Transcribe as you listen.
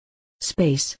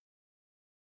Space.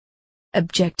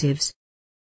 Objectives.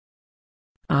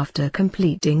 After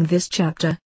completing this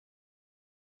chapter,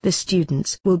 the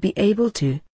students will be able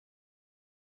to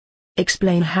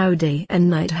explain how day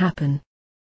and night happen,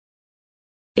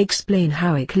 explain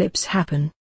how eclipses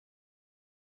happen,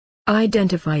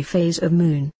 identify phase of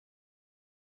moon,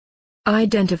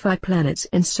 identify planets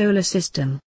in solar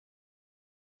system,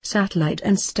 satellite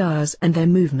and stars and their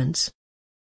movements,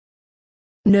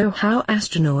 know how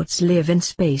astronauts live in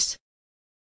space.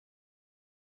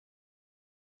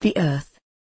 The Earth.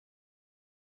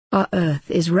 Our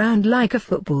Earth is round like a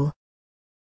football.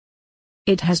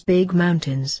 It has big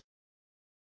mountains,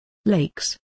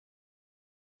 lakes,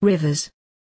 rivers,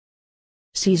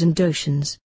 seas and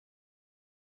oceans.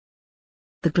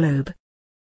 The globe.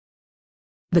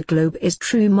 The globe is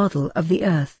true model of the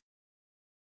Earth.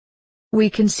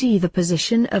 We can see the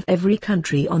position of every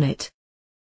country on it.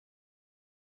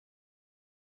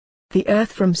 The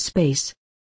Earth from space.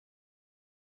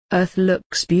 Earth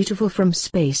looks beautiful from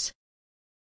space.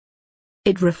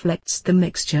 It reflects the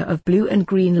mixture of blue and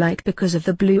green light because of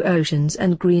the blue oceans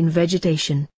and green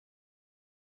vegetation.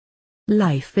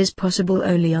 Life is possible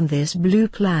only on this blue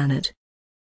planet.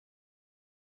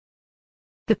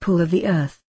 The pull of the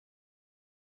Earth.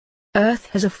 Earth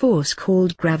has a force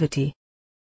called gravity,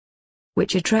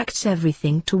 which attracts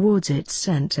everything towards its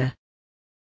center.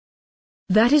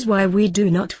 That is why we do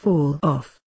not fall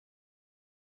off.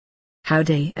 How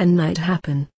day and night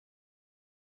happen.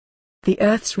 The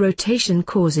Earth's rotation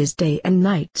causes day and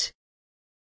night.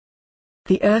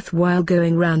 The Earth, while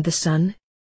going round the Sun,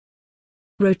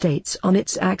 rotates on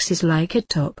its axis like a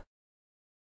top.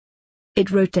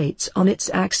 It rotates on its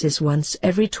axis once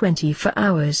every 24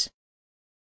 hours.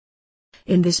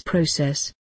 In this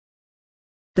process,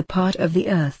 the part of the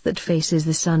Earth that faces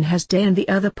the Sun has day and the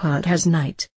other part has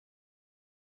night.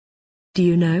 Do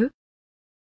you know?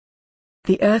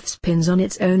 The Earth spins on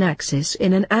its own axis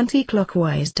in an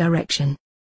anti-clockwise direction.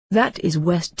 That is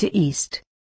west to east.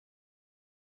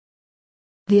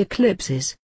 The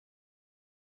eclipses.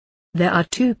 There are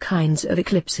two kinds of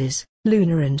eclipses,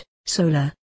 lunar and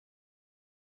solar.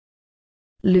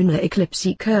 Lunar eclipse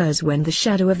occurs when the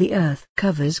shadow of the Earth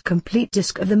covers complete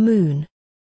disk of the Moon.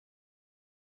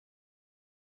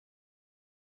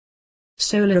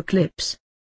 Solar eclipse.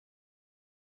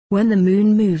 When the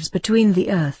Moon moves between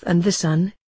the Earth and the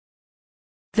Sun,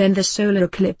 then the solar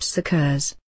eclipse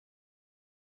occurs.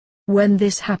 When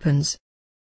this happens,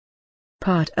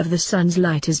 part of the Sun's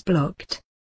light is blocked.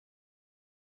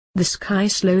 The sky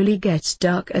slowly gets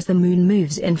dark as the Moon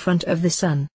moves in front of the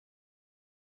Sun.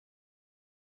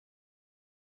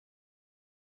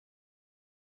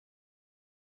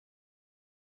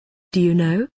 Do you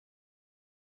know?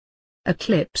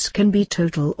 Eclipse can be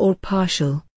total or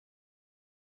partial.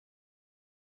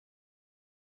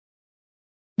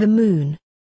 The Moon.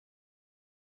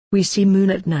 We see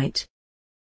Moon at night.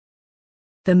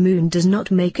 The Moon does not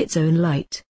make its own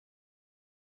light.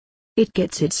 It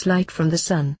gets its light from the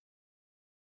Sun.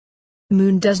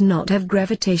 Moon does not have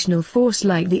gravitational force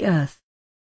like the Earth.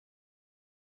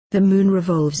 The Moon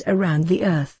revolves around the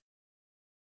Earth.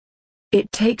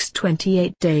 It takes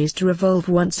 28 days to revolve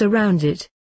once around it.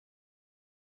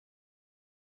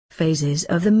 Phases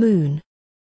of the Moon.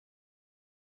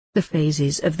 The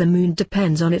phases of the Moon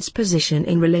depends on its position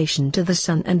in relation to the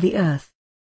Sun and the Earth.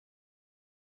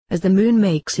 As the Moon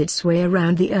makes its way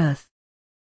around the Earth,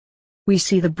 we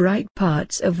see the bright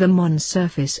parts of the Moon's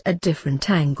surface at different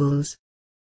angles.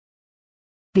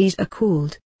 These are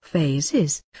called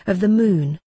phases of the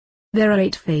Moon. There are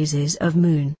 8 phases of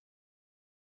Moon.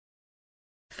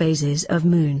 Phases of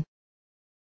Moon.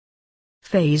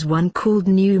 Phase 1 called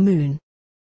New Moon.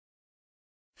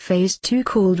 Phase 2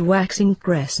 called Waxing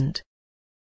Crescent.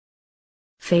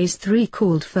 Phase 3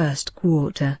 called First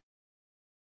Quarter.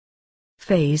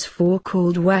 Phase 4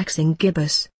 called Waxing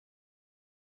Gibbous.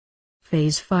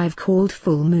 Phase 5 called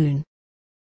Full Moon.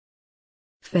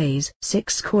 Phase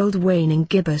 6 called Waning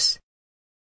Gibbous.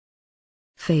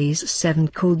 Phase 7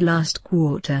 called Last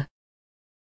Quarter.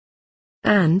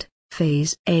 And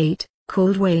Phase 8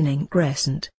 called Waning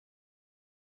Crescent.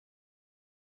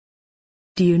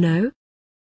 Do you know?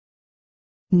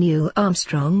 Neil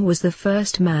Armstrong was the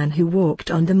first man who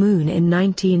walked on the Moon in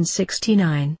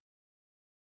 1969.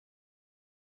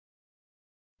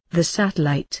 The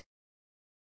satellite.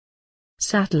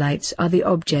 Satellites are the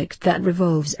object that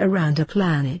revolves around a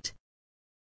planet.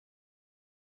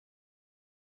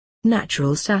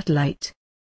 Natural satellite.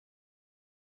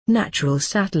 Natural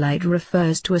satellite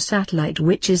refers to a satellite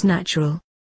which is natural.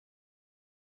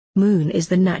 Moon is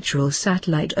the natural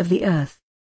satellite of the Earth.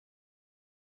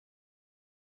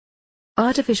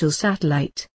 Artificial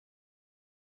satellite.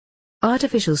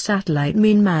 Artificial satellite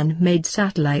mean man-made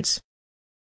satellites.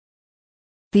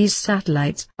 These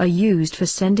satellites are used for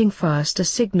sending faster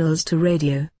signals to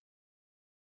radio,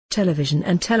 television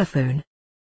and telephone.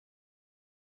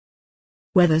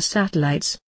 Weather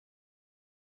satellites.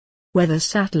 Weather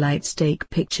satellites take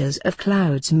pictures of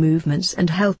clouds' movements and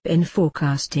help in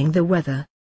forecasting the weather.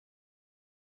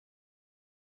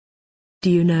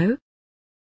 Do you know?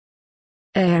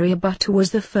 Aryabhata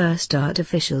was the first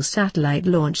artificial satellite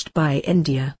launched by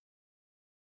India.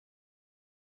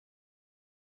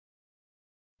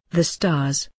 The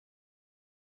stars.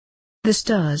 The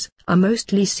stars are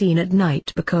mostly seen at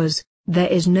night because there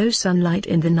is no sunlight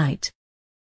in the night.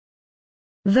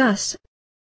 Thus,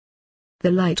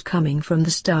 the light coming from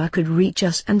the star could reach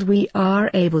us and we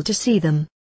are able to see them.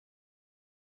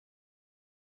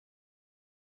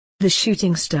 The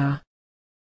shooting star.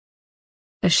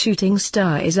 A shooting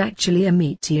star is actually a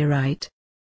meteorite,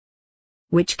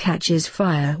 which catches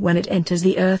fire when it enters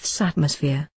the Earth's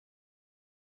atmosphere.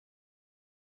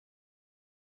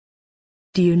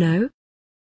 Do you know?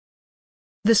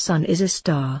 The Sun is a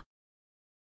star.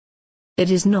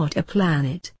 It is not a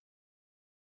planet.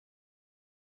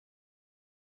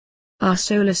 Our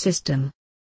solar system.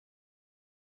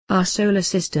 Our solar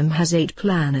system has 8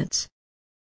 planets.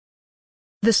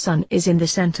 The Sun is in the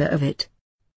center of it.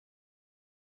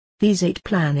 These 8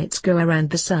 planets go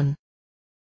around the Sun.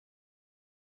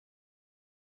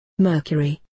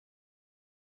 Mercury.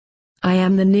 I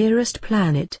am the nearest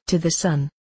planet to the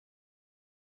Sun.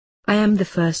 I am the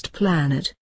first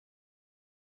planet.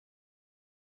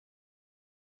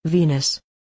 Venus.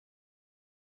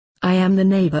 I am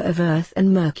the neighbor of Earth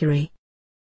and Mercury.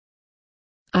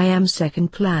 I am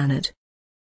second planet.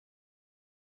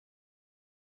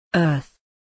 Earth.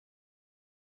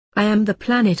 I am the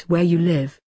planet where you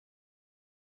live.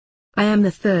 I am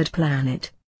the third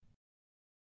planet.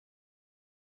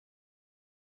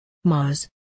 Mars.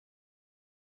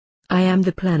 I am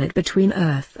the planet between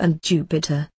Earth and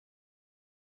Jupiter.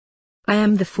 I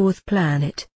am the fourth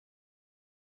planet.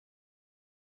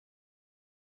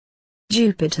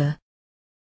 Jupiter.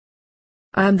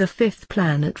 I am the fifth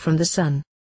planet from the Sun.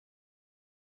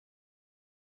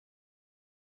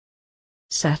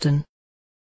 Saturn.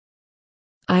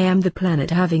 I am the planet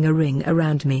having a ring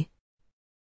around me.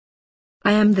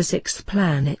 I am the sixth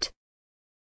planet.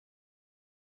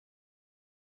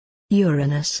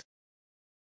 Uranus.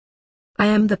 I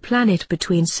am the planet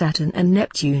between Saturn and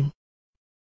Neptune.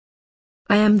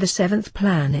 I am the seventh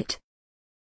planet.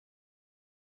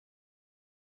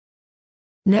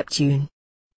 Neptune.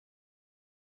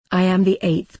 I am the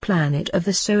 8th planet of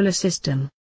the solar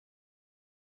system.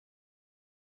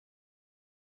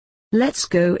 Let's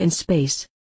go in space.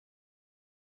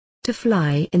 To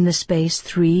fly in the space,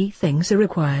 3 things are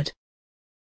required.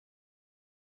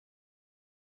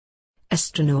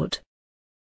 Astronaut.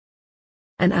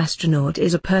 An astronaut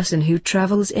is a person who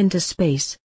travels into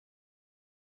space.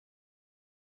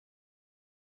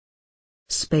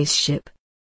 Spaceship.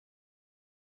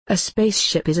 A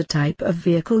spaceship is a type of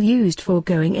vehicle used for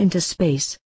going into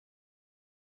space.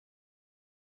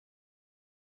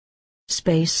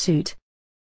 Spacesuit.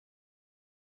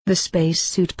 The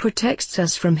spacesuit protects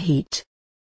us from heat,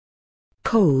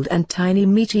 cold and tiny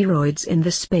meteoroids in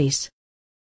the space.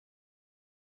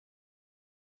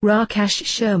 Rakesh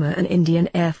Sharma, an Indian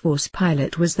Air Force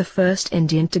pilot, was the first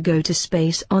Indian to go to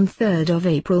space on 3rd of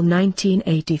April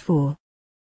 1984.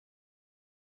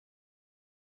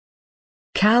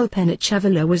 Kalpana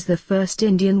Chawla was the first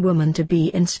Indian woman to be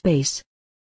in space.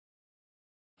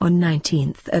 On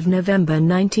 19th of November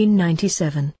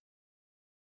 1997.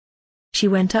 She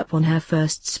went up on her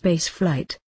first space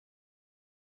flight.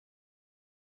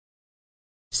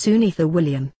 Sunitha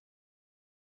Williams.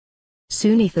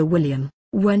 Sunitha Williams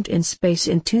went in space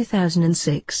in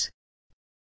 2006.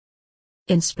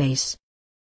 In space,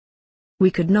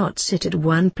 we could not sit at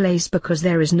one place because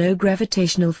there is no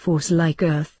gravitational force like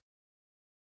Earth.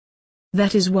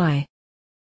 That is why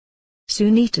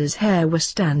Sunita's hair was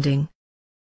standing.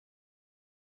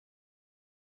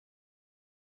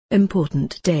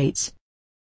 Important dates: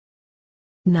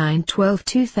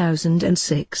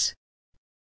 9/12/2006.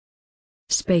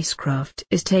 Spacecraft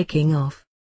is taking off.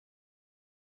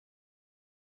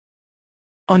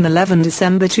 On 11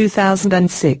 December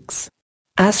 2006,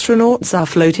 astronauts are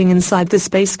floating inside the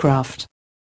spacecraft.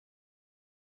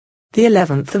 The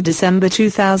 11th of December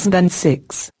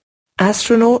 2006,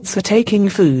 astronauts are taking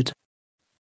food.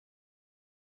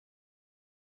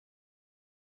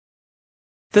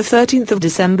 The 13th of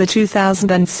December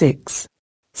 2006,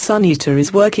 Sunita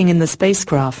is working in the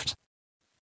spacecraft.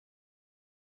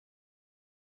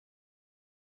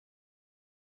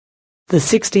 The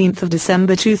 16th of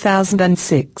December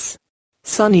 2006.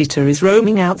 Sun Eater is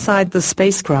roaming outside the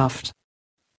spacecraft.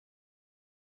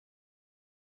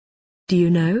 Do you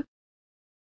know?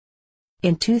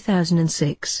 In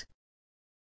 2006,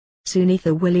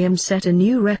 Sunitha Williams set a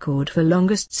new record for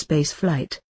longest space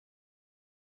flight.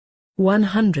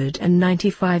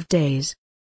 195 days.